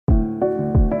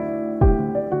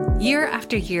Year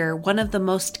after year, one of the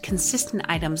most consistent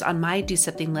items on my do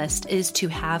something list is to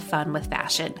have fun with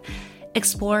fashion.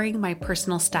 Exploring my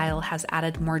personal style has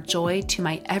added more joy to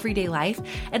my everyday life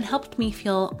and helped me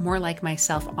feel more like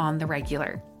myself on the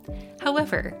regular.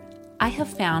 However, I have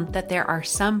found that there are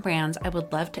some brands I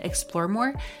would love to explore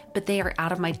more, but they are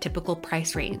out of my typical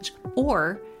price range.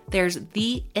 Or there's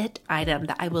the it item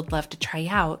that I would love to try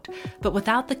out, but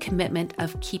without the commitment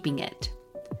of keeping it.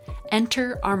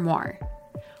 Enter Armoire.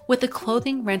 With a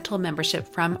clothing rental membership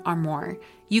from Armoire,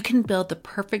 you can build the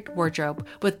perfect wardrobe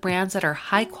with brands that are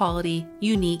high quality,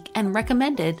 unique, and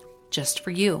recommended just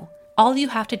for you. All you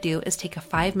have to do is take a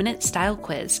 5-minute style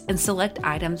quiz and select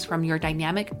items from your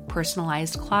dynamic,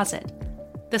 personalized closet.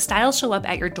 The styles show up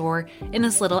at your door in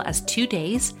as little as 2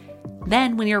 days.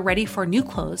 Then, when you're ready for new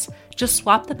clothes, just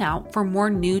swap them out for more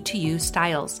new-to-you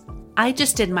styles. I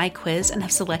just did my quiz and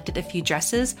have selected a few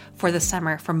dresses for the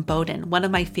summer from Boden, one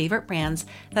of my favorite brands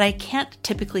that I can't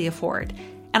typically afford.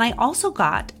 And I also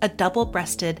got a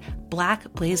double-breasted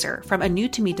black blazer from a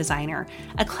new-to-me designer,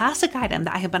 a classic item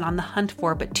that I have been on the hunt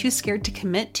for but too scared to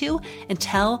commit to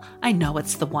until I know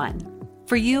it's the one.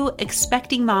 For you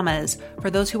expecting mamas, for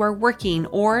those who are working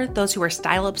or those who are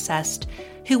style-obsessed,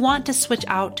 who want to switch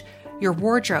out your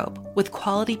wardrobe with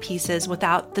quality pieces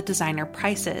without the designer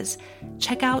prices,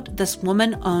 check out this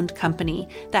woman-owned company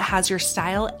that has your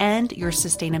style and your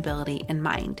sustainability in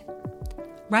mind.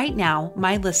 Right now,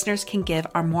 my listeners can give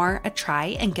Armoire a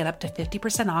try and get up to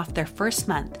 50% off their first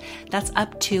month. That's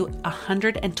up to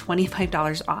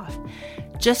 $125 off.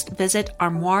 Just visit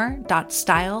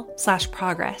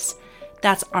armoire.style/progress.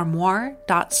 That's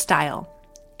armoire.style.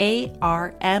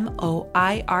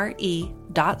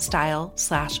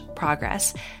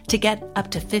 ARMOIRE.style/progress to get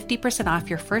up to 50% off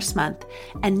your first month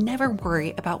and never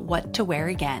worry about what to wear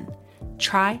again.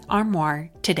 Try Armoire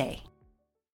today.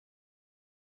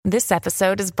 This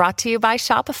episode is brought to you by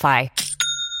Shopify.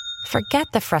 Forget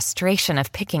the frustration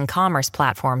of picking commerce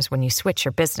platforms when you switch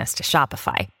your business to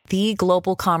Shopify, the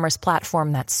global commerce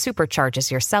platform that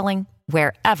supercharges your selling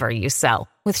wherever you sell.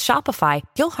 With Shopify,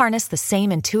 you'll harness the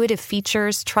same intuitive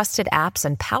features, trusted apps,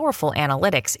 and powerful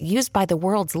analytics used by the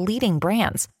world's leading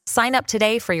brands. Sign up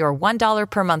today for your $1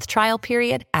 per month trial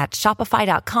period at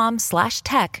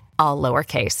shopify.com/tech, all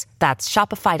lowercase. That's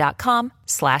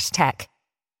shopify.com/tech.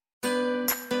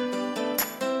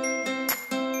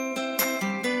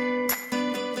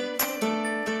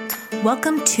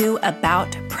 Welcome to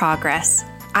About Progress.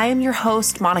 I am your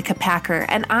host, Monica Packer,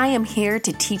 and I am here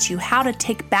to teach you how to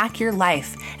take back your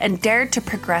life and dare to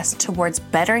progress towards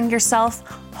bettering yourself,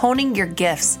 honing your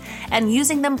gifts, and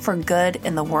using them for good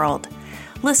in the world.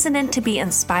 Listen in to be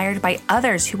inspired by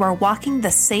others who are walking the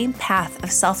same path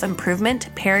of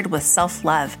self-improvement paired with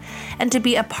self-love, and to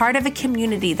be a part of a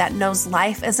community that knows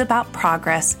life is about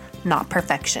progress, not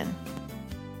perfection.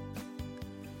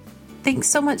 Thanks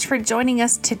so much for joining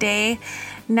us today.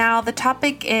 Now, the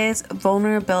topic is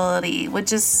vulnerability,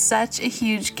 which is such a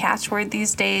huge catchword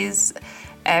these days.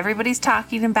 Everybody's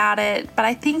talking about it, but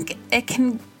I think it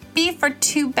can be for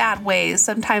two bad ways.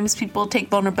 Sometimes people take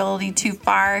vulnerability too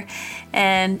far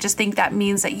and just think that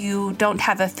means that you don't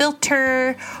have a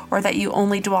filter, or that you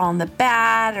only dwell on the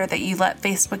bad, or that you let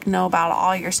Facebook know about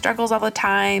all your struggles all the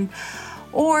time,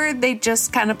 or they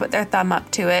just kind of put their thumb up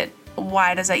to it.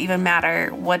 Why does that even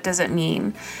matter? What does it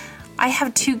mean? I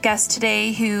have two guests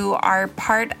today who are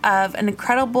part of an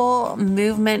incredible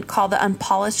movement called the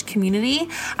Unpolished Community.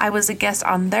 I was a guest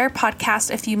on their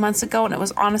podcast a few months ago, and it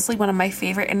was honestly one of my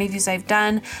favorite interviews I've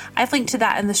done. I've linked to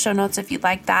that in the show notes if you'd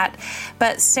like that.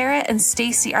 But Sarah and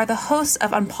Stacy are the hosts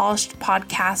of Unpolished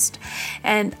Podcast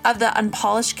and of the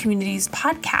Unpolished Community's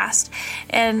podcast.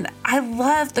 And I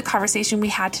love the conversation we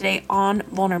had today on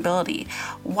vulnerability,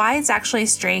 why it's actually a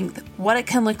strength, what it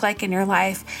can look like in your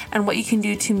life, and what you can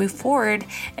do to move forward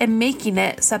and making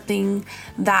it something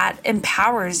that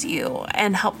empowers you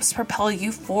and helps propel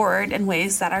you forward in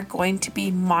ways that are going to be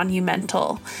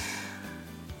monumental.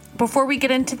 Before we get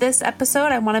into this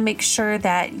episode, I want to make sure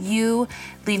that you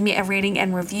leave me a rating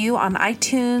and review on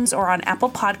iTunes or on Apple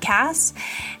Podcasts.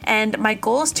 And my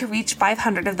goal is to reach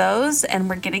 500 of those, and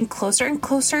we're getting closer and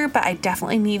closer, but I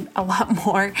definitely need a lot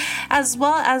more, as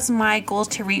well as my goal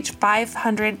to reach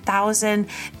 500,000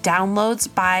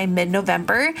 downloads by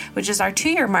mid-November, which is our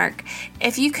 2-year mark.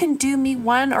 If you can do me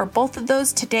one or both of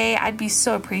those today, I'd be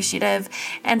so appreciative.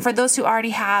 And for those who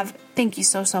already have, thank you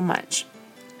so, so much.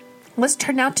 Let's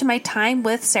turn now to my time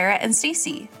with Sarah and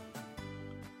Stacy.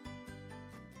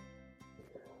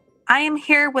 I am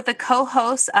here with the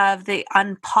co-hosts of the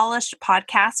Unpolished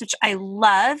Podcast, which I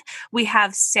love. We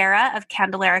have Sarah of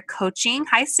Candelera Coaching.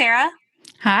 Hi, Sarah.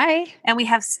 Hi. And we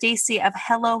have Stacy of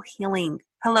Hello Healing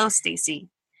Hello, Stacy.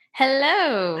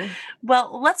 Hello.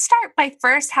 Well, let's start by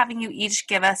first having you each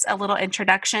give us a little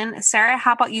introduction. Sarah,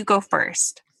 how about you go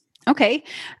first? Okay.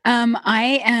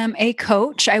 I am a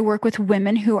coach. I work with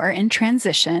women who are in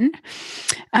transition.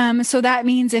 So that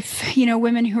means if,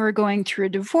 women who are going through a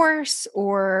divorce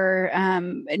or, a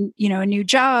new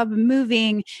job,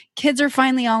 moving, kids are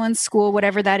finally all in school,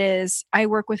 whatever that is, I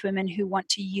work with women who want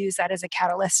to use that as a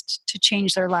catalyst to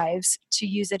change their lives, to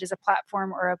use it as a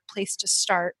platform or a place to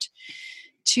start,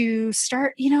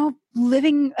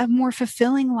 living a more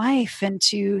fulfilling life and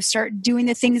to start doing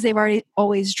the things they've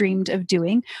always dreamed of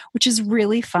doing, which is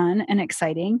really fun and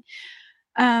exciting.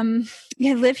 I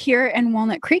live here in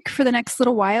Walnut Creek for the next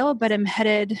little while, but I'm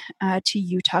headed to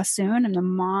Utah soon. I'm the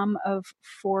mom of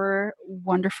 4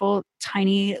 wonderful,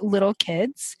 tiny little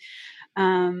kids.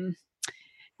 That's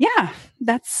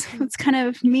kind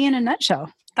of me in a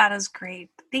nutshell. That is great.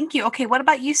 Thank you. Okay, what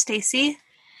about you, Stacy?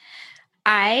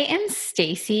 I am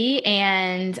Stacy,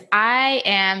 and I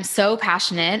am so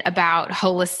passionate about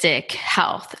holistic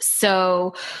health.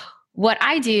 So what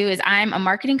I do is I'm a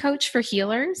marketing coach for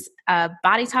healers, a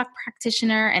body talk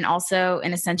practitioner, and also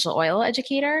an essential oil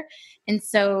educator. And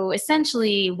so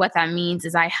essentially what that means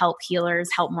is I help healers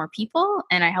help more people,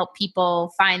 and I help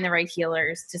people find the right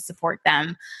healers to support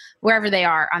them wherever they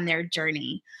are on their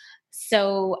journey.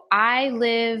 So I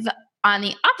live on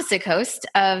the opposite coast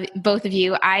of both of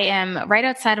you. I am right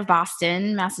outside of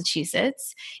Boston,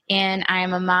 Massachusetts, and I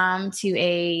am a mom to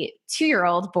a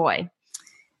 2-year-old boy.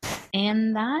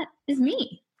 And that is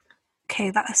me.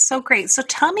 Okay, that is so great. So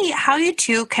tell me how you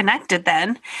two connected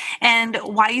then and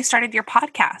why you started your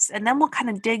podcast. And then we'll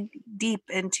kind of dig deep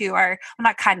into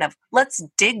let's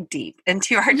dig deep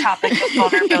into our topic of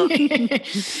vulnerability.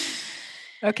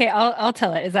 Okay, I'll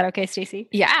tell it. Is that okay, Stacy?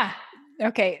 Yeah.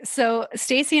 Okay, so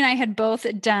Stacy and I had both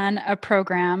done a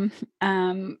program,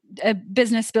 a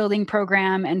business building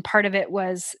program, and part of that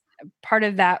was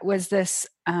this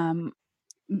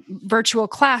virtual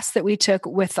class that we took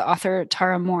with the author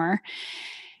Tara Moore.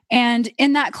 And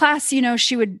in that class,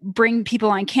 she would bring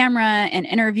people on camera and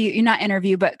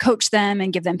but coach them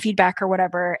and give them feedback or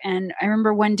whatever. And I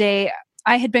remember one day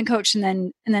I had been coached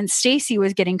and then Stacy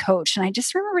was getting coached. And I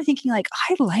just remember thinking I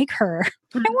like her.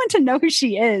 I want to know who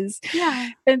she is. Yeah.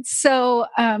 And so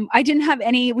we didn't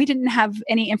have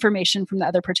any information from the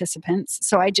other participants.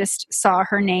 So I just saw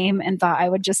her name and thought I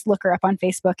would just look her up on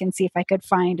Facebook and see if I could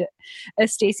find a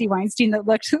Stacy Weinstein that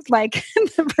looked like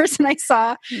the person I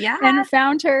saw. Yeah. And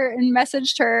found her and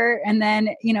messaged her. And then,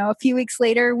 a few weeks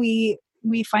later, we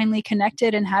finally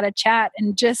connected and had a chat,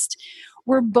 and just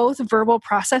we're both verbal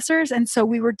processors. And so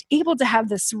we were able to have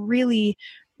this really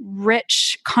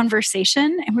rich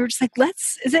conversation, and we were just like,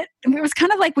 and it was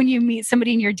kind of like when you meet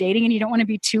somebody and you're dating and you don't want to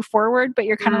be too forward, but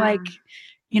you're kind of like,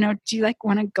 do you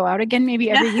want to go out again maybe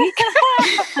every week?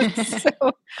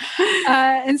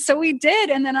 And so we did.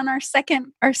 And then on our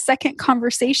second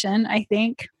conversation, I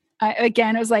think,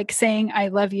 it was like saying, I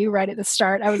love you right at the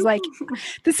start. I was like,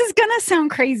 this is going to sound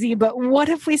crazy, but what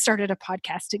if we started a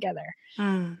podcast together?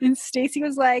 And Stacy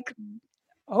was like,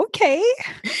 okay.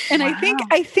 And wow.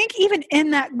 I think even in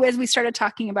that, as we started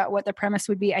talking about what the premise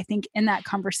would be, I think in that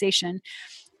conversation,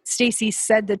 Stacy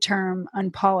said the term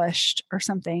unpolished or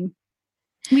something.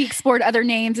 We explored other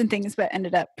names and things, but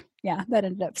that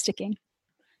ended up sticking.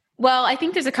 Well, I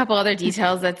think there's a couple other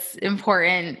details that's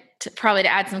important probably to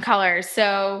add some color.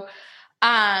 So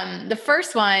the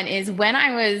first one is when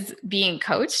I was being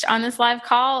coached on this live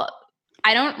call,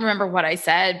 I don't remember what I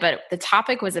said, but the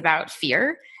topic was about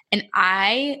fear. And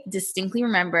I distinctly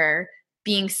remember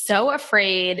being so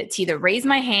afraid to either raise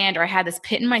my hand, or I had this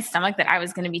pit in my stomach that I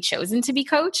was going to be chosen to be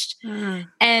coached.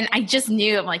 And I just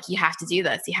knew, I'm like, you have to do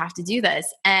this. You have to do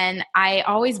this. And I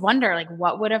always wonder,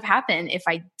 what would have happened if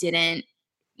I didn't,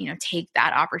 take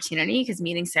that opportunity? Because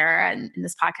meeting Sarah and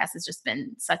this podcast has just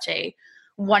been such a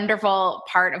wonderful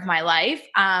part of my life.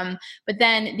 But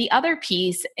then the other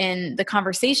piece in the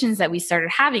conversations that we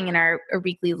started having in our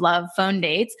weekly love phone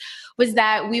dates was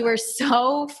that we were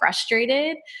so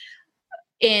frustrated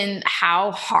in how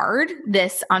hard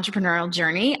this entrepreneurial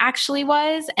journey actually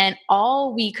was. And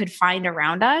all we could find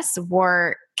around us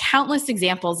were countless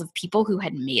examples of people who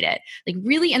had made it,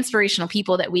 really inspirational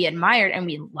people that we admired and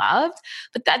we loved.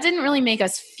 But that didn't really make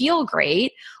us feel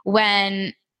great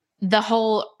when the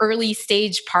whole early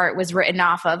stage part was written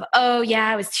off of, oh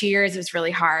yeah, it was 2 years. It was really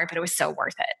hard, but it was so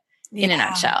worth it in a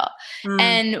nutshell.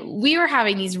 And we were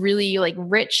having these really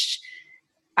rich,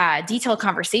 detailed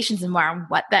conversations around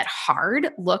what that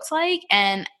hard looked like.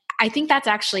 And I think that's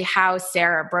actually how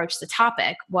Sarah broached the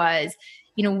topic was,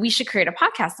 we should create a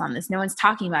podcast on this. No one's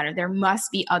talking about it. There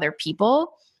must be other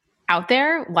people out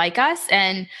there like us.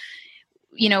 And,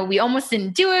 we almost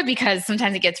didn't do it because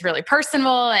sometimes it gets really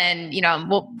personal, and,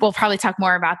 we'll probably talk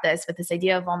more about this, but this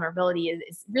idea of vulnerability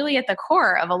is really at the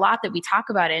core of a lot that we talk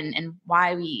about and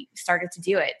why we started to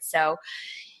do it. So,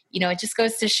 it just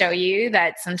goes to show you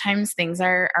that sometimes things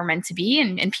are meant to be,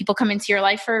 and people come into your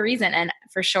life for a reason. And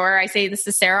for sure, I say this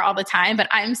to Sarah all the time, but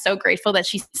I'm so grateful that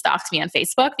she stalked me on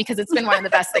Facebook, because it's been one of the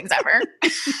best things ever.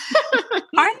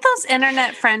 Aren't those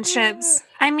internet friendships?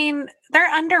 I mean,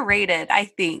 they're underrated, I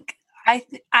think.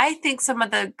 I think some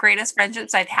of the greatest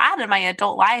friendships I've had in my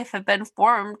adult life have been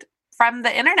formed from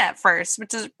the internet first,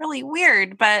 which is really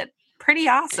weird, but pretty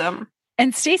awesome.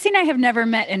 And Stacey and I have never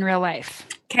met in real life.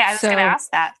 Okay, I was going to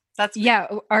ask that. Yeah,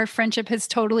 our friendship has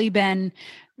totally been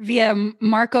via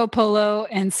Marco Polo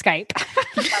and Skype.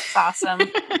 That's awesome.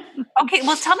 Okay,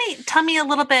 well, tell me a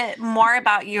little bit more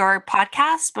about your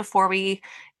podcast before we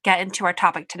get into our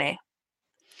topic today.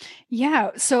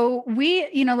 Yeah. So we,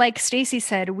 like Stacey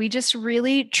said, we just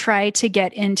really try to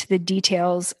get into the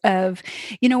details of,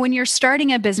 when you're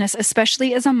starting a business,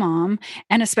 especially as a mom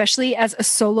and especially as a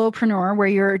solopreneur,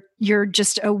 where you're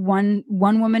just a one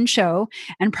woman show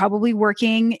and probably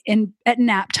working at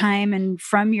nap time and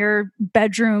from your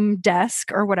bedroom desk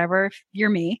or whatever, if you're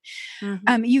me.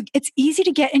 Mm-hmm. It's easy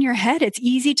to get in your head. It's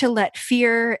easy to let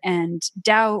fear and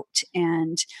doubt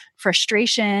and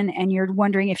frustration, and you're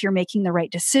wondering if you're making the right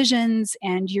decisions,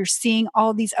 and you're seeing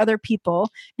all these other people,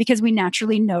 because we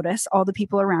naturally notice all the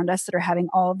people around us that are having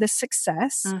all of this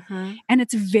success. Mm-hmm. And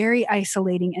it's very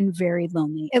isolating and very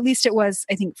lonely. At least it was,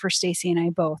 I think, for Stacey and I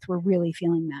both. We're really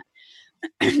feeling that.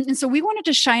 And so we wanted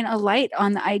to shine a light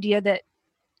on the idea that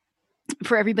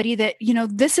for everybody that,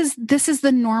 this is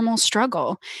the normal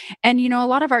struggle. And, a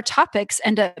lot of our topics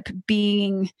end up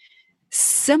being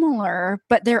similar,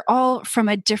 but they're all from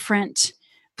a different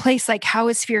place. Like, how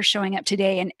is fear showing up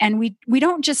today? And we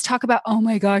don't just talk about, oh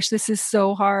my gosh, this is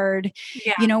so hard.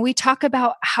 Yeah. We talk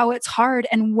about how it's hard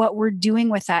and what we're doing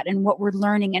with that and what we're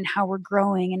learning and how we're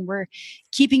growing, and we're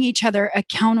keeping each other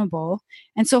accountable.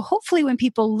 And so hopefully when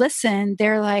people listen,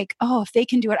 they're like, oh, if they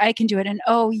can do it, I can do it. And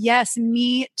oh yes,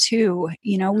 me too.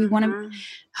 We want to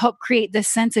help create this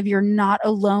sense of you're not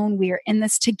alone. We are in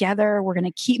this together. We're going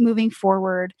to keep moving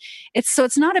forward. It's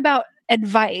not about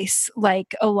advice,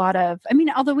 like a lot of,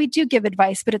 although we do give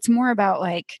advice, but it's more about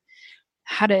like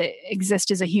how to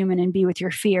exist as a human and be with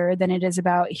your fear than it is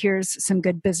about here's some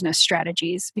good business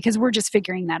strategies, because we're just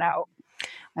figuring that out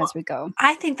as we go.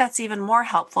 I think that's even more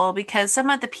helpful, because some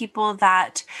of the people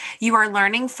that you are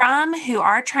learning from who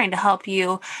are trying to help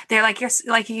you, they're like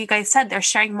you guys said, they're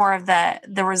sharing more of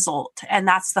the result, and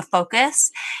that's the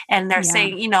focus. And they're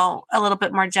saying, a little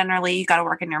bit more generally, you got to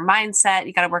work on your mindset,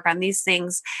 you got to work on these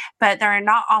things, but they're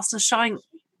not also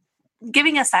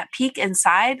giving us that peek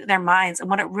inside their minds and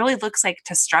what it really looks like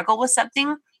to struggle with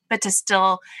something, but to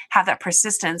still have that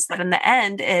persistence that in the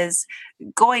end is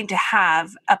going to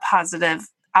have a positive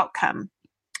outcome,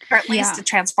 or at least a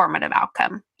transformative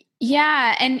outcome.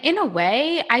 Yeah. And in a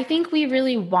way, I think we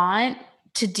really want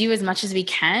to do as much as we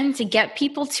can to get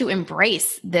people to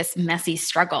embrace this messy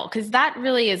struggle, because that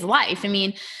really is life.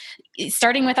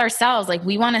 Starting with ourselves, like,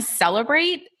 we want to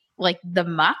celebrate like the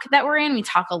muck that we're in. We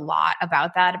talk a lot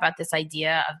about that, about this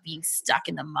idea of being stuck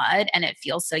in the mud and it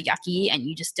feels so yucky and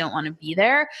you just don't want to be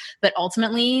there. But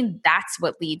ultimately, that's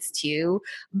what leads to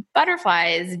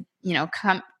butterflies,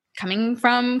 coming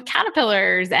from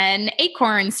caterpillars and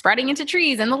acorns spreading into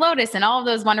trees and the lotus and all of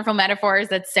those wonderful metaphors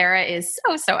that Sarah is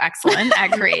so excellent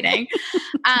at creating.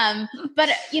 But,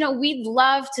 we'd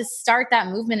love to start that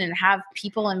movement and have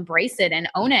people embrace it and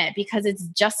own it, because it's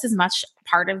just as much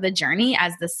part of the journey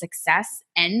as the success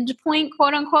end point,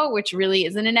 quote unquote, which really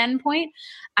isn't an end point.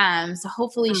 So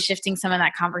hopefully shifting some of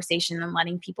that conversation and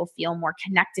letting people feel more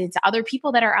connected to other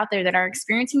people that are out there that are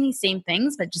experiencing these same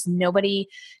things, but just nobody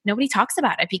talks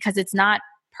about it because it's not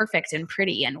perfect and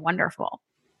pretty and wonderful.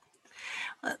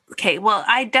 Okay. Well,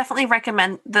 I definitely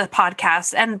recommend the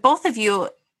podcast, and both of you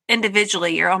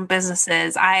individually, your own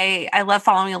businesses. I love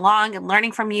following along and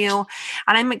learning from you,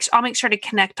 and I'll make sure to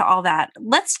connect to all that.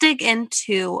 Let's dig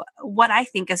into what I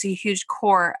think is a huge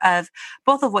core of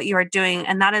both of what you are doing,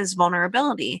 and that is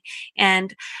vulnerability.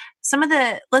 And some of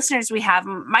the listeners we have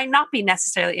might not be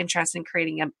necessarily interested in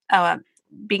creating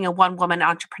being a one-woman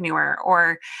entrepreneur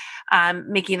or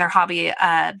making their hobby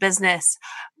a business,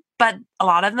 but a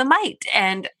lot of them might.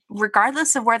 And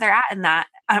regardless of where they're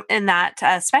at in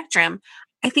that spectrum,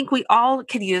 I think we all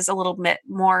could use a little bit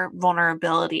more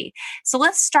vulnerability. So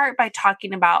let's start by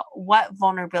talking about what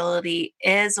vulnerability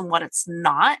is and what it's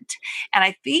not. And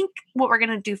I think what we're going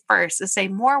to do first is say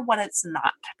more what it's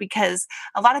not, because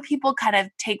a lot of people kind of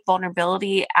take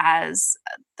vulnerability as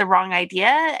the wrong idea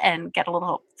and get a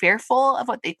little fearful of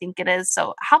what they think it is.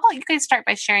 So how about you guys start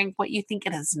by sharing what you think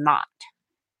it is not?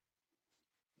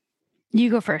 You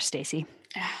go first, Stacy.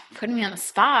 Putting me on the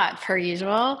spot, per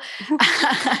usual.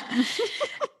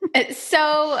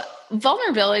 So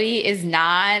vulnerability is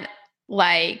not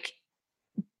like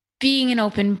being an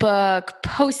open book,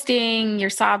 posting your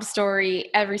sob story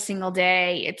every single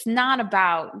day. It's not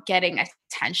about getting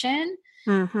attention.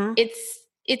 Mm-hmm.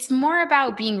 It's more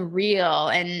about being real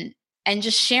and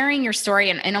just sharing your story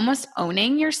and almost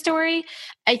owning your story.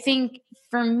 I think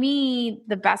for me,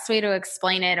 the best way to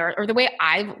explain it, or the way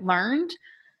I've learned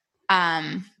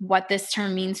what this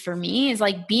term means for me, is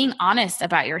like being honest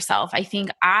about yourself. I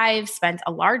think I've spent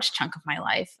a large chunk of my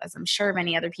life, as I'm sure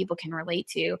many other people can relate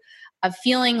to, of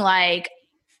feeling like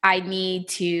I need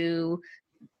to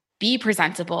be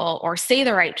presentable or say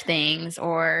the right things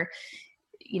or,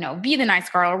 be the nice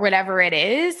girl or whatever it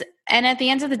is. And at the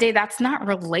end of the day, that's not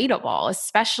relatable,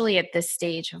 especially at this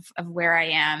stage of where I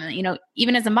am.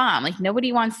 Even as a mom, like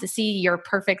nobody wants to see your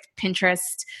perfect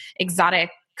Pinterest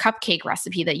exotic cupcake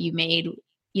recipe that you made.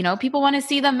 People want to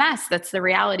see the mess. That's the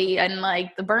reality. And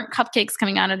like the burnt cupcakes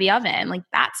coming out of the oven, like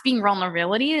that's being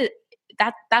vulnerability.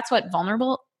 That's what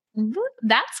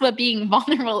being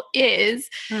vulnerable is.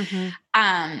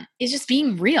 Mm-hmm. Is just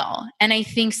being real. And I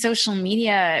think social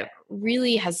media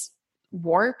really has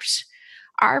warped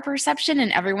our perception,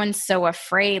 and everyone's so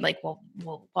afraid, like, well,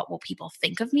 what will people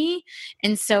think of me?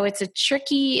 And so it's a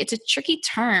tricky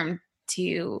term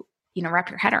to, wrap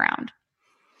your head around.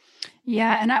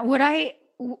 Yeah. And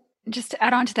just to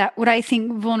add on to that, what I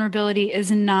think vulnerability is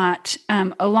not,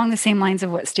 along the same lines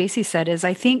of what Stacy said, is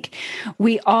I think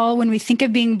we all, when we think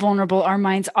of being vulnerable, our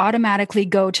minds automatically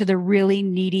go to the really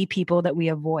needy people that we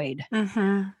avoid,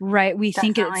 right? We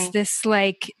think it's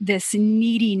this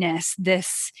neediness,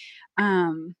 this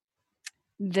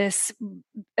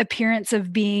appearance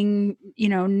of being,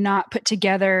 not put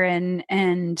together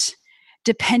and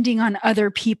depending on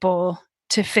other people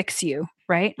to fix you.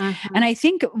 Right. Mm-hmm. And I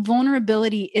think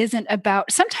vulnerability isn't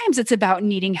about, sometimes it's about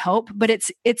needing help, but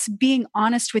it's being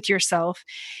honest with yourself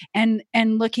and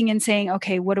looking and saying,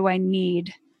 okay, what do I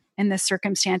need in this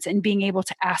circumstance, and being able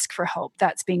to ask for help.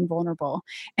 That's being vulnerable.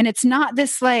 And it's not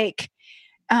this like,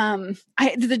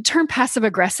 the term passive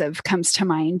aggressive comes to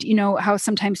mind. How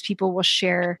sometimes people will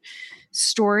share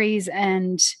stories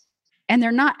and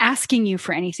they're not asking you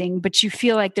for anything, but you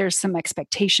feel like there's some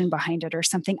expectation behind it or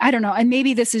something. I don't know. And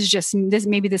maybe this is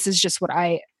just what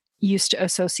I used to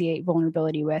associate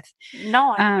vulnerability with.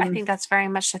 No, I think that's very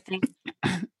much the thing.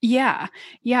 Yeah.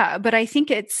 Yeah. But I think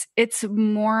it's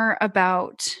more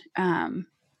about,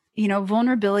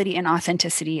 vulnerability and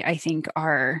authenticity, I think,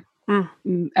 are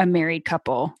a married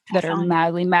couple that are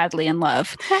madly in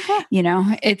love.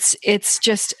 It's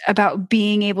just about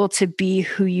being able to be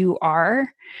who you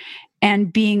are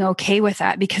and being okay with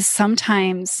that. Because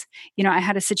sometimes, I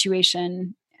had a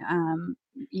situation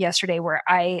yesterday where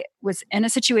I was in a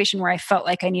situation where I felt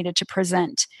like I needed to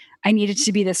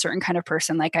be this certain kind of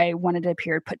person. Like I wanted to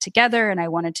appear put together and I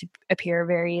wanted to appear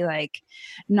very like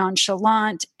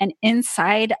nonchalant, and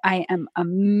inside I am a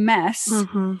mess.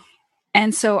 Mm-hmm.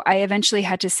 And so I eventually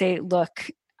had to say, look,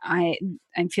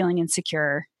 I'm feeling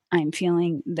insecure. I'm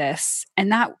feeling this.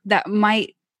 And that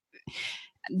might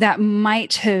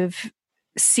have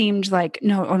seemed like,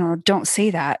 no, don't say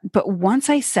that. But once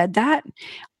I said that,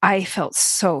 I felt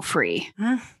so free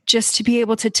just to be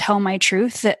able to tell my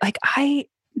truth, that like,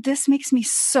 this makes me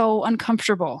so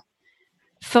uncomfortable.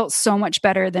 Felt so much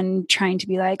better than trying to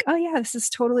be like, oh yeah, this is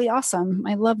totally awesome.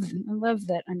 I love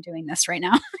that I'm doing this right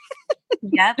now.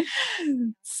 Yep.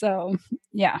 So,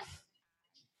 yeah.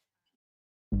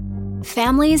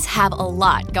 Families have a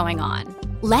lot going on.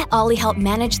 Let Ollie help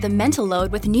manage the mental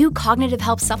load with new cognitive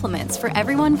help supplements for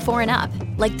everyone 4 and up,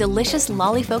 like delicious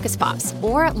Lolly Focus Pops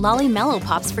or Lolly Mellow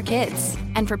Pops for kids.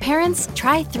 And for parents,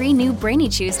 try 3 new Brainy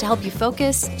Chews to help you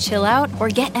focus, chill out, or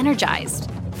get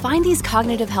energized. Find these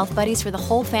cognitive health buddies for the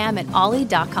whole fam at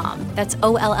ollie.com. That's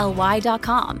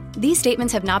OLLY.com. These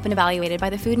statements have not been evaluated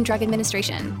by the Food and Drug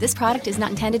Administration. This product is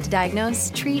not intended to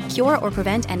diagnose, treat, cure, or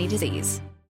prevent any disease.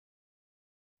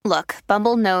 Look,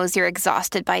 Bumble knows you're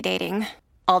exhausted by dating.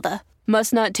 All the,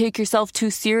 must not take yourself too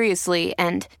seriously,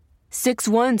 and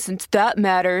 6'1" since that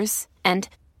matters. And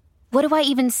what do I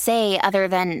even say other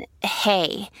than,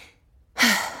 hey?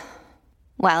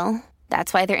 Well,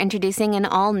 that's why they're introducing an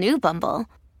all-new Bumble.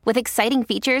 With exciting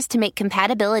features to make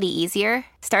compatibility easier,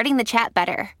 starting the chat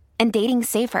better, and dating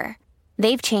safer.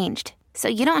 They've changed, so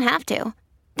you don't have to.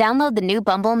 Download the new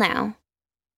Bumble now.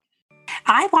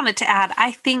 I wanted to add,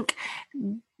 I think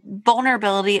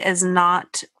vulnerability is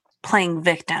not playing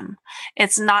victim.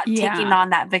 It's not taking on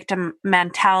that victim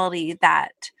mentality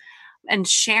and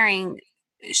sharing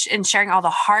all the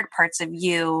hard parts of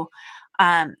you.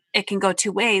 It can go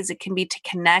two ways. It can be to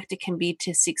connect. It can be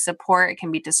to seek support. It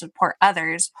can be to support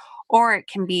others, or it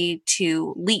can be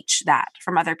to leech that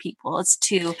from other people. It's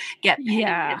to get paid.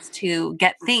 It's to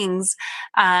get things,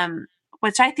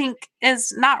 which I think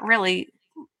is not really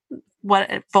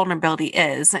what vulnerability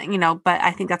is, but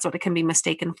I think that's what it can be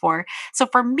mistaken for. So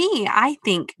for me, I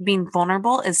think being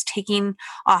vulnerable is taking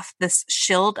off this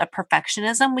shield of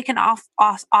perfectionism we can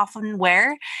often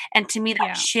wear. And to me,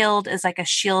 that shield is like a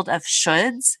shield of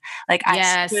shoulds. Like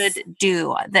I should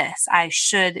do this. I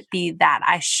should be that.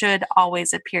 I should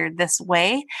always appear this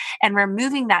way. And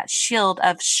removing that shield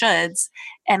of shoulds.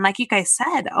 And like you guys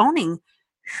said, owning,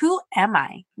 who am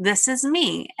I? This is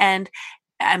me. And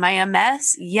am I a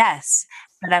mess? Yes.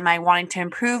 But am I wanting to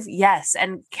improve? Yes.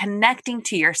 And connecting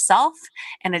to yourself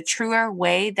in a truer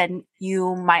way than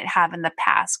you might have in the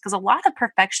past. Because a lot of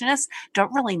perfectionists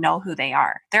don't really know who they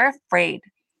are. They're afraid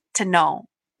to know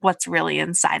what's really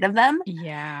inside of them.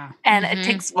 Yeah. And it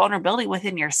takes vulnerability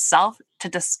within yourself to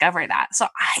discover that. So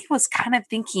I was kind of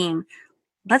thinking,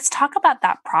 let's talk about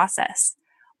that process.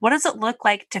 What does it look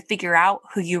like to figure out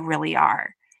who you really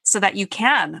are so that you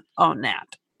can own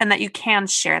that? And that you can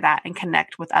share that and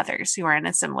connect with others who are in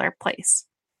a similar place.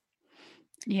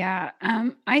 Yeah.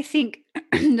 I think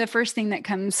the first thing that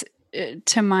comes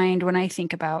to mind when I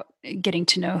think about getting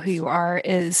to know who you are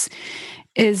is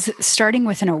starting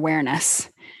with an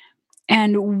awareness.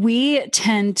 And we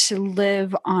tend to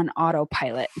live on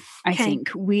autopilot. I think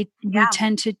we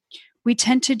tend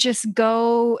to just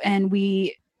go, and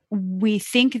we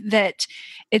think that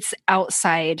it's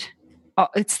outside.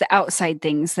 It's the outside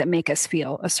things that make us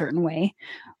feel a certain way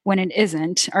when it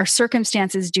isn't. Our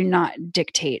circumstances do not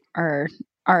dictate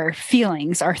our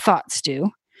feelings, our thoughts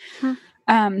do.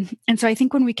 And so I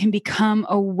think when we can become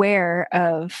aware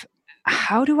of,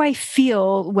 how do I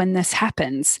feel when this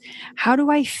happens? How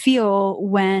do I feel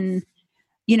when,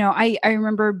 I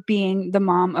remember being the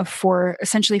mom of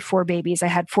essentially four babies. I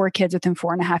had 4 kids within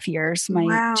 4.5 years.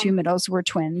 My 2 middles were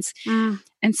twins.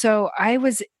 And so I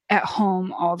was at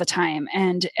home all the time.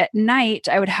 And at night,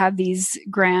 I would have these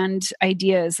grand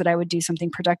ideas that I would do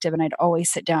something productive, and I'd always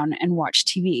sit down and watch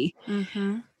TV.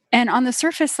 And on the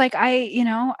surface,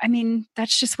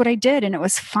 that's just what I did, and it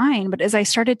was fine. But as I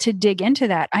started to dig into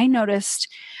that, I noticed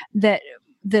that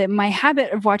my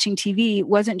habit of watching TV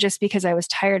wasn't just because I was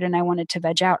tired and I wanted to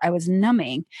veg out. I was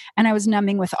numbing, and I was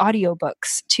numbing with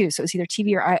audiobooks too. So it was either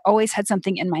TV or I always had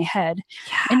something in my head.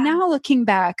 And now looking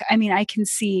back, I can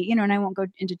see, and I won't go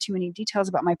into too many details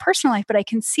about my personal life, but I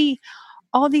can see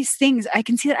all these things. I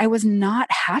can see that I was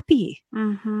not happy.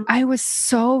 I was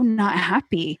so not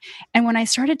happy. And when I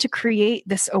started to create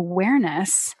this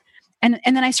awareness, and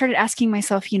then I started asking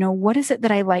myself, what is it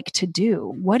that I like to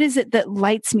do? What is it that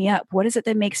lights me up? What is it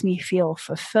that makes me feel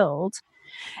fulfilled?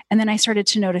 And then I started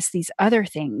to notice these other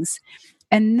things.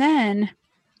 And then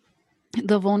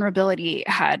the vulnerability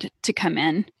had to come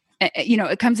in.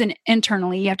 It comes in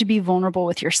internally. You have to be vulnerable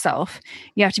with yourself.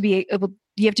 You have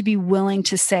to be willing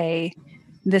to say,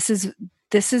 this is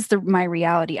my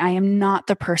reality. I am not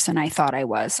the person I thought I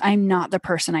was. I'm not the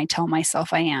person I tell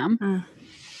myself I am.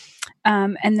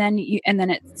 And then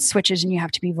it switches, and you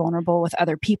have to be vulnerable with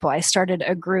other people. I started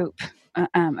a group, a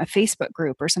Facebook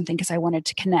group or something, because I wanted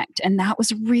to connect. And that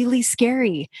was really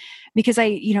scary because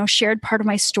I, shared part of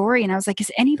my story, and I was like,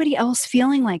 is anybody else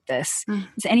feeling like this?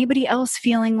 Is anybody else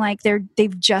feeling like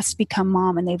they've just become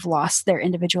mom and they've lost their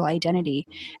individual identity?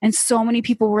 And so many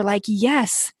people were like,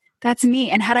 yes, that's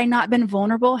me. And had I not been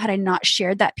vulnerable, had I not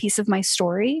shared that piece of my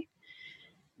story,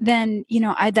 then,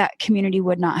 that community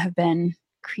would not have been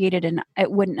created, and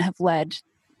it wouldn't have led,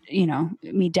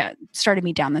 started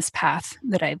me down this path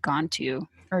that I've gone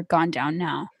down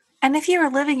now. And if you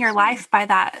were living your life by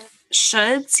that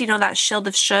shoulds, that shield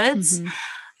of shoulds,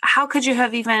 how could you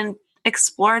have even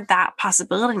explored that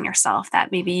possibility in yourself,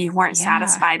 that maybe you weren't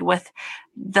satisfied with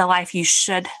the life you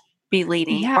should be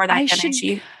leading or that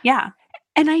energy?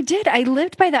 And I did. I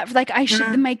lived by that. Like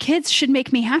my kids should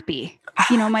make me happy.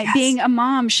 Being a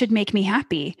mom should make me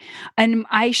happy, and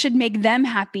I should make them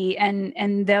happy. And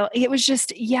it was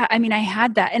just, I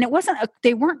had that, and it wasn't,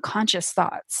 they weren't conscious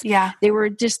thoughts. They were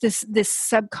just this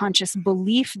subconscious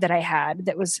belief that I had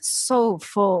that was so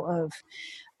full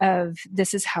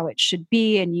this is how it should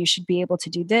be, and you should be able to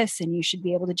do this, and you should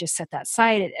be able to just set that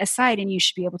aside, and you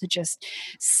should be able to just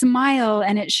smile,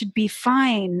 and it should be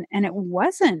fine. And it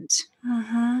wasn't.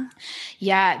 Mm-hmm.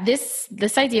 Yeah,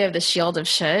 this idea of the shield of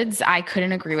shoulds, I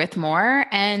couldn't agree with more.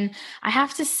 And I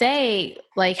have to say,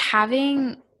 like,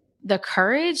 having the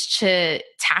courage to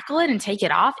tackle it and take it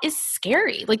off is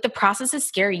scary. Like, the process is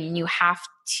scary, and you have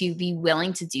to be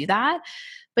willing to do that,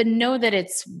 but know that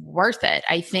it's worth it.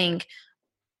 I think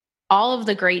all of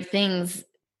the great things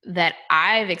that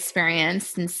I've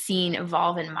experienced and seen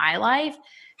evolve in my life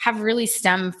have really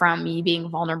stemmed from me being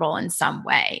vulnerable in some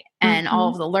way, and all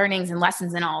of the learnings and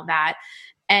lessons and all of that.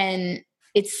 And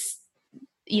it's,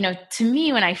 to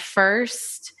me, when I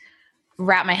first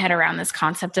wrap my head around this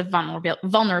concept of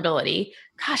vulnerability,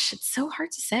 gosh, it's so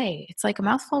hard to say. It's like a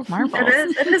mouthful of marbles.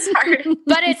 It is hard.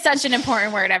 But it's such an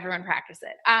important word. Everyone practice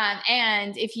it.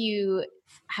 And if you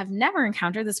have never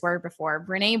encountered this word before,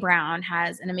 Brené Brown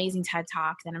has an amazing TED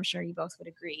Talk that I'm sure you both would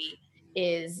agree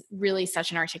is really such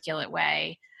an articulate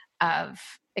way of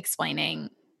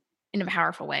explaining in a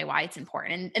powerful way why it's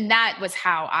important. And that was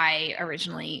how I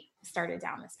originally started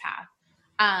down this path.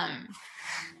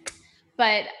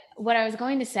 But what I was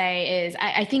going to say is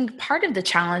I think part of the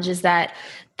challenge is that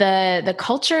the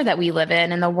culture that we live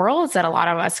in and the worlds that a lot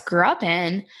of us grew up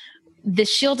in, the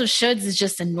shield of shoulds is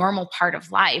just a normal part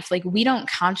of life. Like, we don't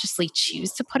consciously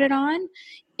choose to put it on.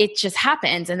 It just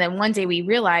happens. And then one day we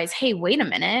realize, hey, wait a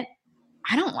minute,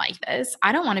 I don't like this.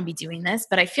 I don't want to be doing this,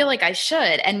 but I feel like I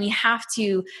should. And we have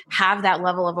to have that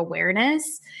level of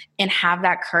awareness and have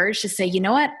that courage to say, you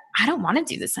know what? I don't want to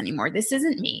do this anymore. This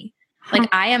isn't me. Like,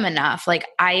 I am enough. Like,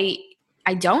 I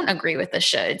don't agree with the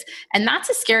shoulds. And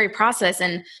that's a scary process.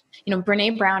 And,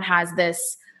 Brené Brown has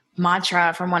this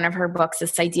mantra from one of her books,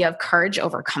 this idea of courage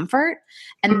over comfort.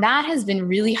 And that has been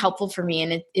really helpful for me.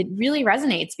 And it really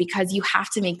resonates because you have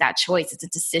to make that choice. It's a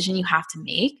decision you have to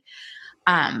make.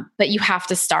 But you have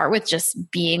to start with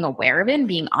just being aware of it and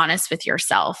being honest with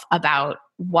yourself about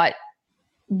what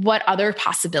other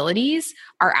possibilities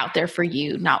are out there for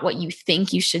you, not what you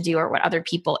think you should do or what other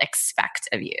people expect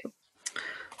of you.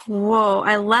 Whoa,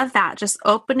 I love that. Just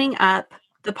opening up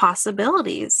the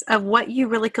possibilities of what you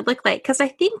really could look like. Because I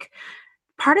think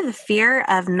part of the fear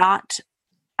of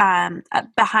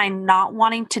behind not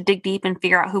wanting to dig deep and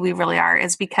figure out who we really are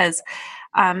is because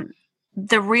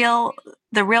the real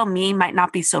me might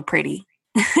not be so pretty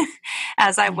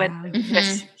as I would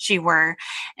wish she were.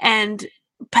 And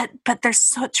but there's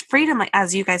such freedom, like,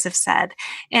 as you guys have said,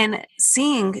 in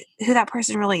seeing who that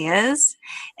person really is.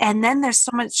 And then there's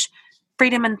so much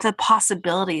freedom in the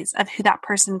possibilities of who that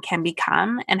person can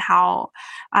become and how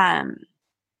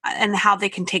they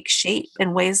can take shape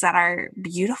in ways that are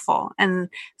beautiful and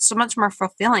so much more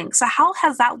fulfilling. So how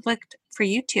has that looked for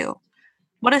you two?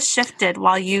 What has shifted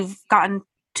while you've gotten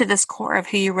to this core of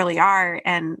who you really are,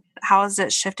 and how has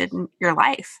it shifted in your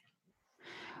life?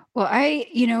 Well,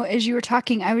 as you were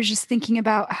talking, I was just thinking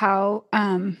about how,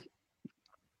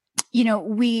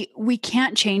 we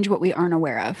can't change what we aren't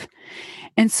aware of.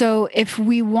 And so if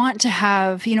we want to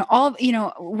have,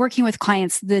 working with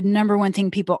clients, the number one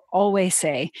thing people always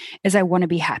say is, I want to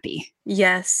be happy.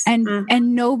 Yes. And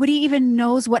nobody even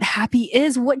knows what happy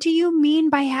is. What do you mean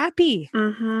by happy?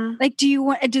 Mm-hmm. Like,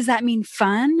 does that mean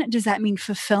fun? Does that mean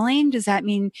fulfilling? Does that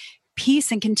mean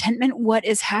peace and contentment? What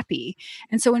is happy?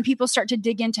 And so when people start to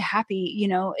dig into happy,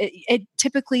 it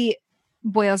typically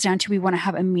boils down to, we want to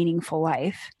have a meaningful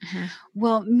life. Mm-hmm.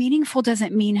 Well, meaningful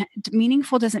doesn't mean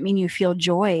you feel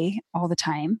joy all the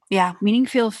time. Yeah.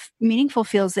 Meaningful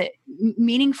means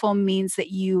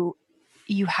that you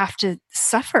have to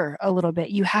suffer a little bit.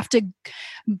 You have to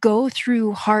go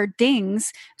through hard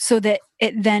things so that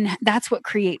that's what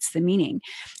creates the meaning.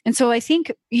 And so I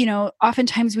think,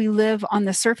 oftentimes we live on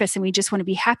the surface and we just want to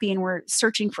be happy, and we're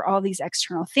searching for all these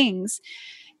external things,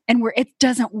 and it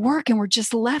doesn't work, and we're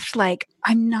just left like,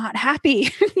 I'm not happy.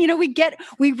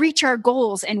 We reach our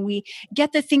goals and we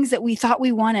get the things that we thought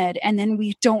we wanted, and then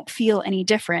we don't feel any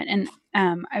different. And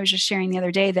I was just sharing the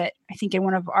other day that I think in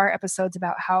one of our episodes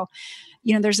about how,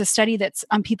 there's a study that's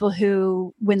on people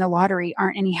who win the lottery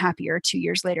aren't any happier 2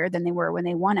 years later than they were when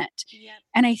they won it. Yep.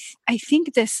 And I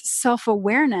think this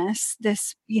self-awareness,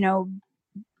 this,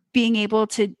 being able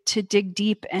to dig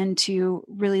deep and to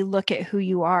really look at who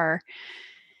you are,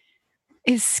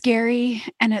 is scary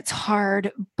and it's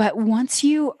hard. But once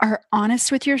you are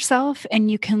honest with yourself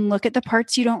and you can look at the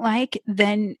parts you don't like,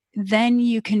 then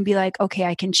you can be like, okay,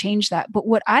 I can change that. But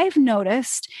what I've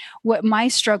noticed, what my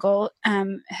struggle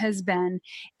has been,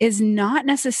 is not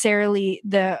necessarily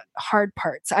the hard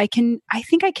parts. I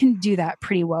think I can do that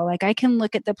pretty well. Like, I can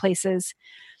look at the places.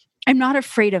 I'm not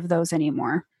afraid of those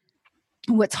anymore.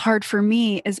 what's hard for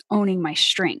me is owning my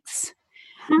strengths.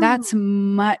 That's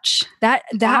that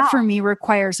Wow. for me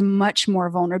requires much more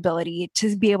vulnerability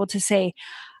to be able to say,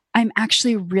 I'm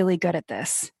actually really good at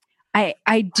this.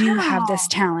 I do have this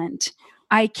talent.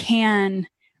 I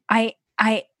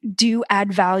do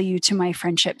add value to my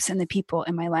friendships and the people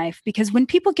in my life, because when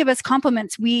people give us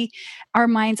compliments, our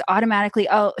minds automatically,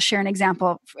 I'll share an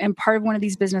example. And part of one of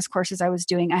these business courses I was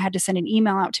doing, I had to send an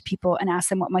email out to people and ask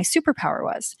them what my superpower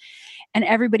was. And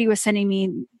everybody was sending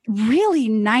me really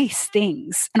nice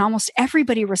things, and almost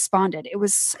everybody responded.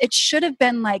 It should have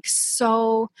been like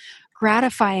so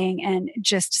gratifying and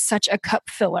just such a cup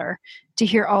filler to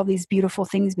hear all these beautiful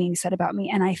things being said about me.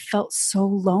 And I felt so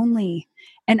lonely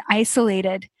and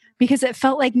isolated, because it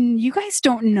felt like, you guys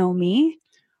don't know me.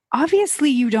 Obviously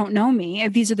you don't know me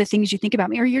if these are the things you think about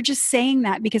me, or you're just saying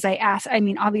that because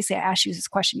obviously I asked you this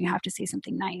question, you have to say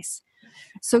something nice.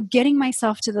 So getting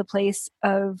myself to the place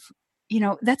of,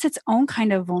 that's its own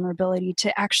kind of vulnerability,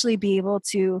 to actually be able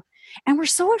to, and we're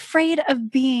so afraid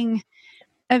of being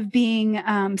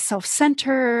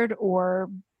self-centered or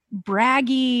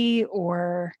braggy,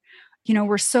 or,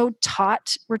 we're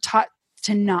taught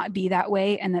to not be that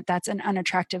way, and that's an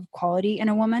unattractive quality in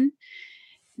a woman,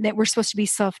 that we're supposed to be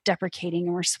self-deprecating,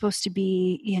 and we're supposed to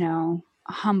be,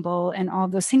 humble and all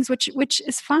those things, which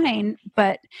is fine,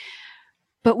 but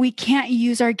we can't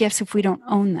use our gifts if we don't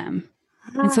own them.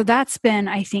 And so that's been,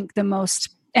 I think, the most,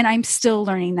 and I'm still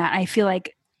learning that. I feel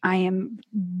like I am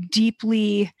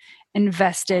deeply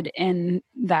invested in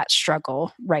that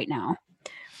struggle right now.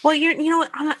 Well,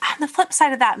 on the flip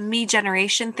side of that me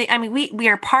generation thing, I mean, we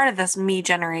are part of this me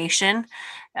generation,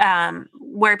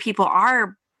 where people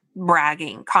are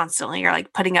bragging constantly. You're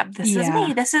like putting up, this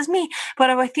is me. But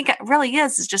what I think it really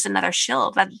is just another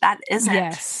shield. That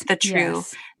isn't the true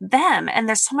them. And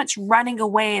there's so much running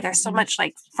away. There's so much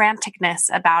like franticness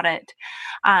about it,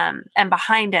 and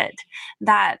behind it,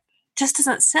 that just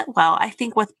doesn't sit well, I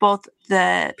think, with both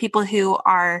the people who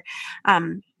are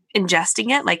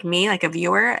ingesting it, like me, like a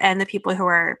viewer, and the people who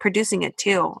are producing it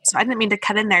too. So I didn't mean to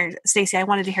cut in there, Stacey. I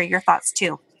wanted to hear your thoughts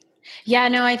too. Yeah,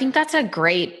 no, I think that's a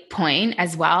great point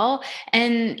as well.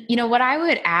 And, what I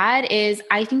would add is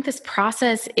I think this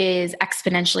process is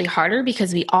exponentially harder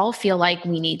because we all feel like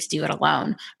we need to do it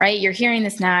alone, right? You're hearing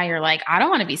this now, you're like, I don't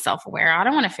want to be self-aware. I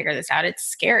don't want to figure this out. It's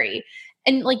scary.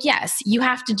 And like, yes, you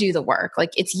have to do the work.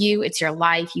 Like, it's you, it's your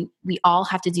life. We all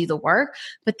have to do the work,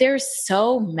 but there's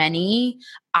so many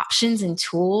options and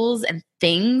tools and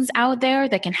things out there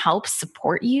that can help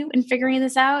support you in figuring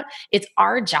this out. It's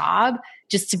our job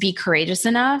just to be courageous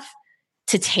enough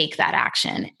to take that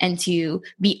action and to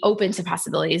be open to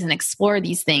possibilities and explore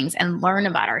these things and learn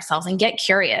about ourselves and get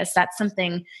curious. That's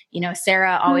something,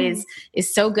 Sarah always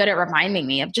is so good at reminding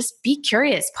me of. Just be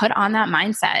curious, put on that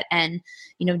mindset, and,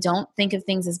 don't think of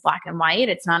things as black and white.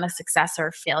 It's not a success or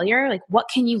a failure. Like, what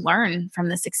can you learn from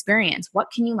this experience?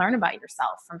 What can you learn about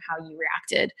yourself from how you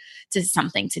reacted to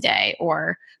something today,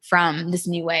 or from this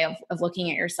new way of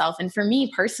looking at yourself? And for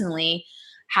me personally,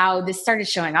 how this started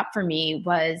showing up for me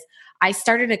was I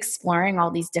started exploring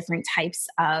all these different types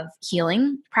of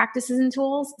healing practices and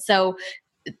tools. So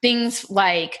things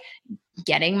like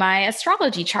getting my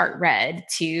astrology chart read,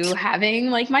 to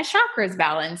having like my chakras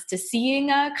balanced, to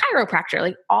seeing a chiropractor,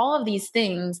 like all of these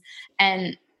things.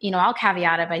 And, I'll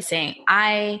caveat it by saying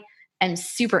I am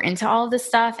super into all of this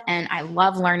stuff and I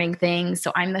love learning things.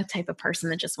 So I'm the type of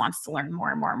person that just wants to learn more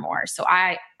and more and more. So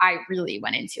I really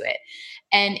went into it.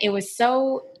 And it was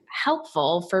so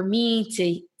helpful for me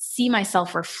to see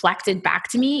myself reflected back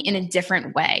to me in a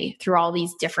different way through all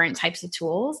these different types of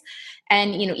tools.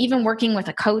 And, even working with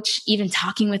a coach, even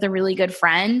talking with a really good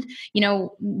friend,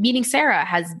 meeting Sarah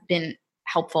has been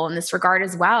helpful in this regard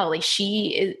as well. Like,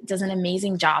 she does an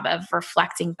amazing job of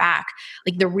reflecting back,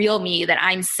 like the real me that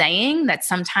I'm saying that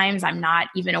sometimes I'm not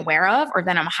even aware of, or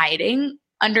that I'm hiding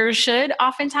under should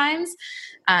oftentimes.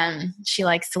 She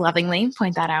likes to lovingly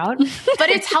point that out, but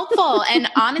it's helpful. And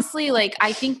honestly, like,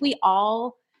 I think we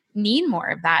all need more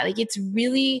of that. Like, it's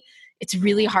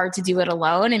really hard to do it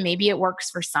alone, and maybe it works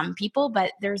for some people,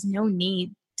 but there's no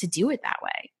need to do it that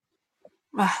way.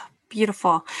 Oh,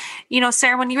 beautiful.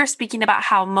 Sarah, when you were speaking about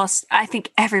how I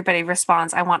think everybody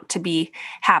responds, I want to be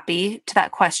happy, to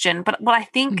that question. But what I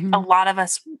think a lot of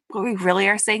us, what we really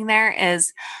are saying there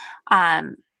is,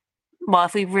 well,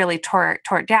 if we really tore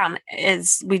it down,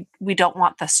 is we don't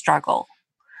want the struggle.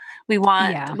 We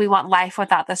want life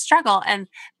without the struggle. And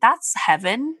that's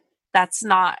heaven. That's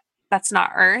not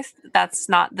earth. That's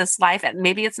not this life. And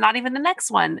maybe it's not even the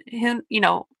next one.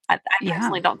 I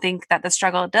personally don't think that the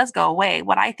struggle does go away.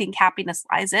 What I think happiness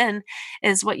lies in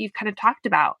is what you've kind of talked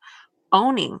about,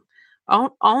 owning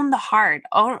own the hard,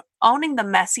 owning the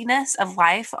messiness of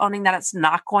life, owning that it's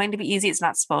not going to be easy. It's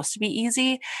not supposed to be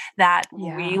easy, that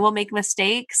we will make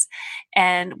mistakes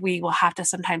and we will have to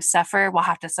sometimes suffer. We'll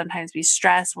have to sometimes be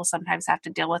stressed. We'll sometimes have to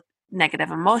deal with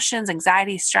negative emotions,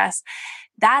 anxiety, stress.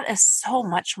 That is so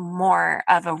much more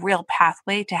of a real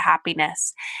pathway to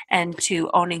happiness and to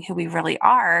owning who we really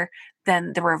are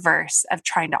than the reverse of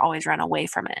trying to always run away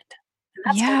from it.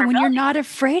 Yeah, when you're not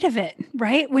afraid of it,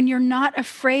 right? When you're not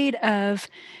afraid of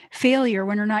failure,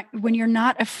 when you're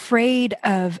not afraid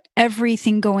of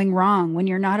everything going wrong, when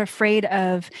you're not afraid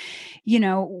of,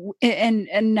 and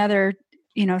another,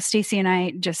 Stacey and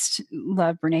I just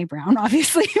love Brené Brown,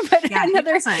 obviously, but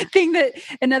another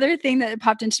thing that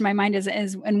popped into my mind is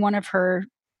in one of her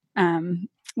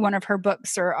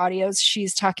books or audios,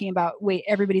 she's talking about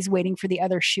everybody's waiting for the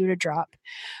other shoe to drop.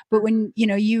 But when,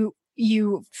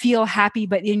 you feel happy,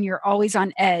 but then you're always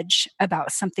on edge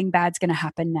about something bad's going to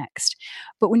happen next.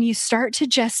 But when you start to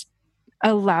just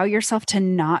allow yourself to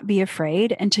not be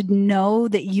afraid and to know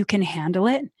that you can handle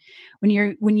it,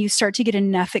 when you start to get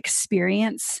enough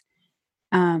experience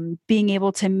being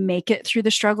able to make it through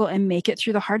the struggle and make it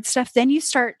through the hard stuff, then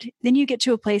you get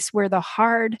to a place where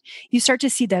you start to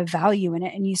see the value in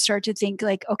it, and you start to think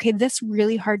like, okay, this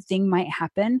really hard thing might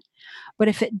happen, but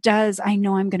if it does, I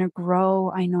know I'm going to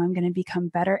grow. I know I'm going to become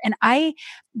better. And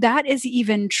that is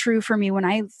even true for me when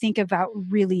I think about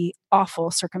really awful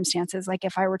circumstances. Like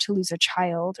if I were to lose a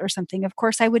child or something, of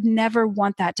course, I would never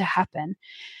want that to happen.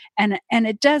 And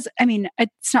it does. I mean,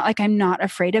 it's not like I'm not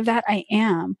afraid of that. I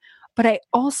am. But I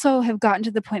also have gotten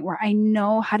to the point where I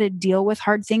know how to deal with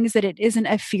hard things, that it isn't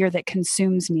a fear that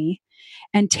consumes me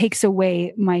and takes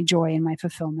away my joy and my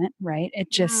fulfillment, right? It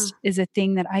just is a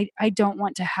thing that I don't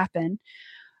want to happen,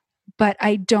 but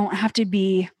I don't have to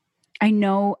be, I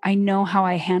know how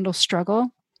I handle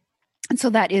struggle. And so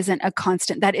that isn't a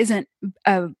constant, that isn't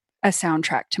a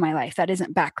soundtrack to my life. That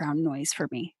isn't background noise for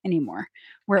me anymore,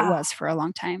 where it was for a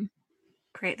long time.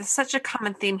 Great. There's such a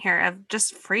common theme here of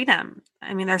just freedom.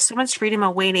 I mean, there's so much freedom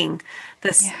awaiting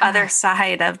this other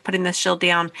side of putting the shield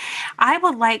down. I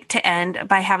would like to end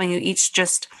by having you each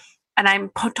and I'm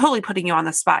totally putting you on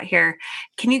the spot here.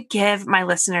 Can you give my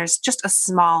listeners just a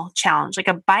small challenge, like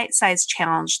a bite-sized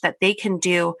challenge that they can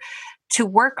do to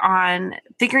work on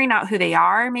figuring out who they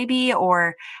are maybe,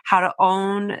 or how to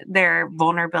own their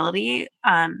vulnerability,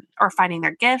 or finding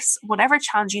their gifts, whatever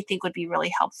challenge you think would be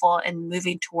really helpful in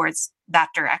moving towards that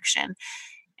direction.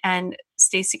 And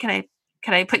Stacey, can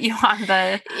I put you on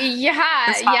the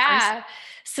Yeah. First?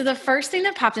 So the first thing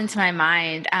that popped into my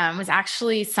mind was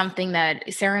actually something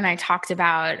that Sarah and I talked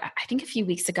about, I think a few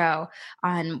weeks ago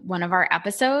on one of our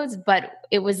episodes, but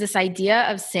it was this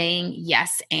idea of saying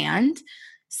yes and.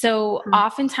 So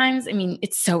oftentimes, I mean,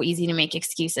 it's so easy to make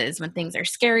excuses when things are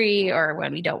scary or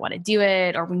when we don't want to do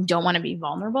it or we don't want to be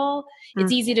vulnerable.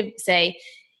 It's easy to say,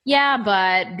 yeah,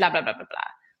 but blah, blah, blah, blah, blah.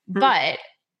 But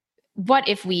what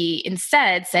if we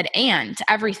instead said and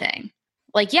to everything?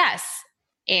 Like, yes,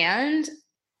 and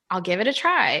I'll give it a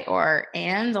try, or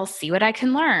and I'll see what I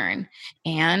can learn.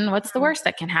 And what's the worst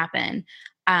that can happen?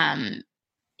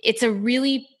 It's a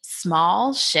really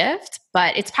small shift,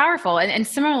 but it's powerful. And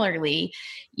similarly,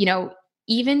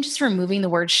 even just removing the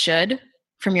word should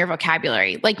from your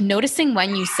vocabulary, like noticing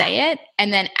when you say it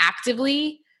and then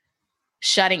actively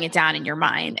shutting it down in your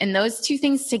mind. And those two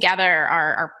things together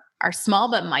are small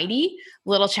but mighty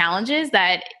little challenges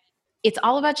that it's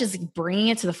all about just bringing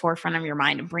it to the forefront of your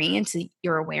mind and bringing it to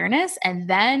your awareness. And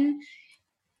then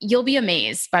you'll be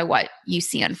amazed by what you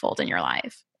see unfold in your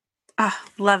life.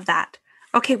 Love that.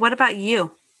 Okay. What about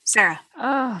you, Sarah?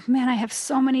 Oh man, I have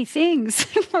so many things.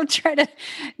 I'll try to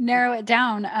narrow it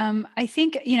down. I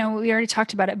think, we already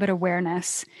talked about it, but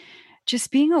awareness,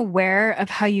 just being aware of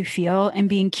how you feel and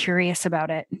being curious about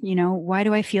it. Why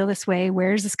do I feel this way?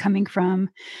 Where is this coming from?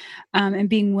 And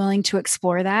being willing to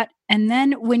explore that. And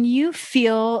then when you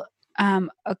feel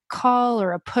a call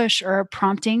or a push or a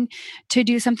prompting to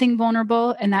do something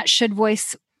vulnerable, and that should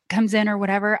voice comes in or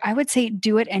whatever, I would say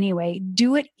do it anyway.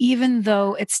 Do it even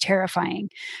though it's terrifying.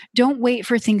 Don't wait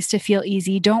for things to feel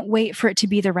easy. Don't wait for it to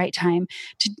be the right time.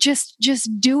 To just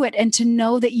do it, and to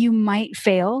know that you might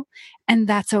fail, and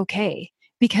that's okay.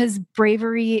 Because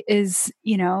bravery is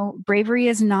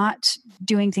not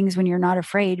doing things when you're not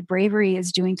afraid. Bravery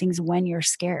is doing things when you're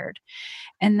scared.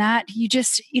 And that you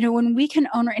just, when we can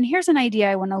own, and here's an idea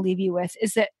I want to leave you with,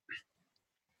 is that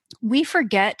we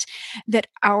forget that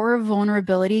our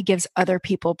vulnerability gives other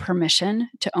people permission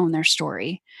to own their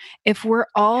story. If we're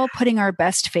all putting our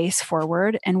best face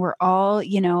forward and we're all,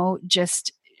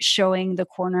 just showing the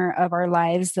corner of our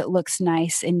lives that looks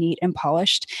nice and neat and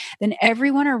polished, then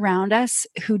everyone around us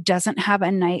who doesn't have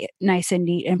a nice and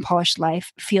neat and polished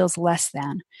life feels less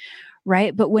than.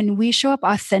 Right? But when we show up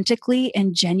authentically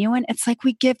and genuine, it's like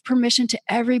we give permission to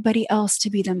everybody else to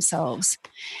be themselves.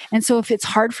 And so if it's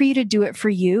hard for you to do it for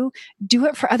you, do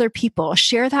it for other people.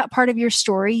 Share that part of your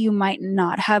story you might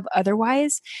not have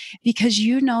otherwise, because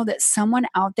you know that someone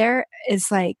out there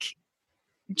is like,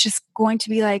 just going to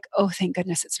be like, oh, thank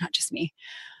goodness it's not just me.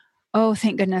 Oh,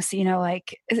 thank goodness,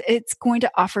 like it's going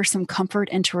to offer some comfort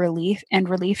and relief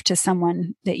to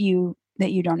someone that you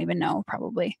don't even know,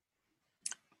 probably.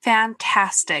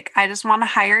 Fantastic. I just want to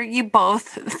hire you both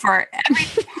for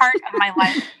every part of my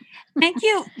life. Thank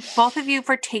you, both of you,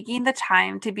 for taking the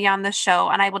time to be on the show.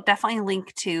 And I will definitely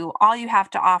link to all you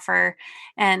have to offer.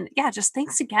 And yeah, just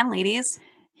thanks again, ladies.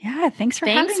 Yeah, thanks for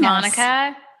having us. Thanks,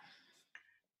 Monica.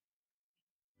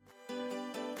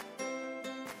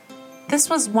 This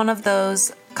was one of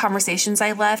those conversations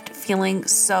I left feeling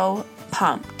so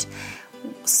pumped.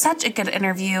 Such a good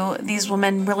interview. These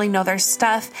women really know their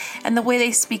stuff, and the way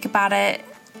they speak about it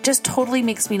just totally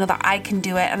makes me know that I can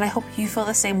do it, and I hope you feel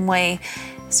the same way.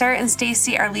 Sarah and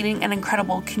Stacy are leading an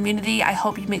incredible community. I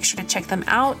hope you make sure to check them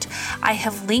out. I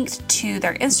have linked to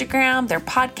their Instagram, their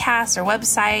podcast, their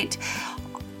website,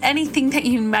 anything that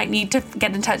you might need to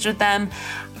get in touch with them.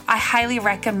 I highly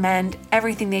recommend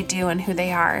everything they do and who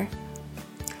they are.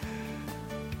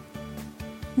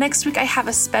 Next week, I have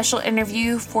a special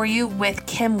interview for you with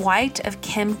Kim White of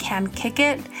Kim Can Kick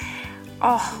It.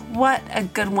 Oh, what a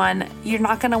good one. You're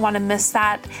not going to want to miss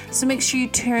that. So make sure you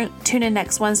tune in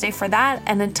next Wednesday for that.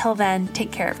 And until then,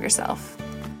 take care of yourself.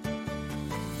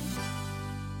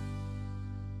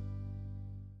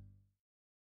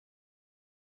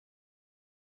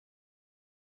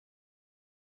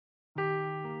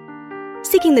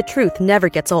 Seeking the truth never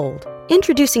gets old.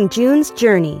 Introducing June's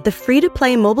Journey, the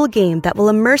free-to-play mobile game that will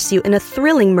immerse you in a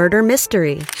thrilling murder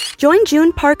mystery. Join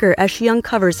June Parker as she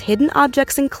uncovers hidden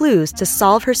objects and clues to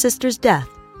solve her sister's death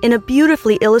in a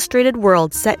beautifully illustrated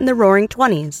world set in the Roaring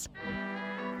 '20s.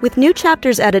 With new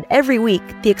chapters added every week,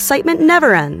 the excitement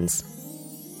never ends.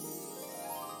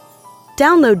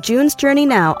 Download June's Journey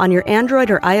now on your Android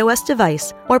or iOS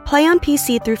device, or play on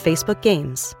PC through Facebook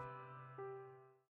Games.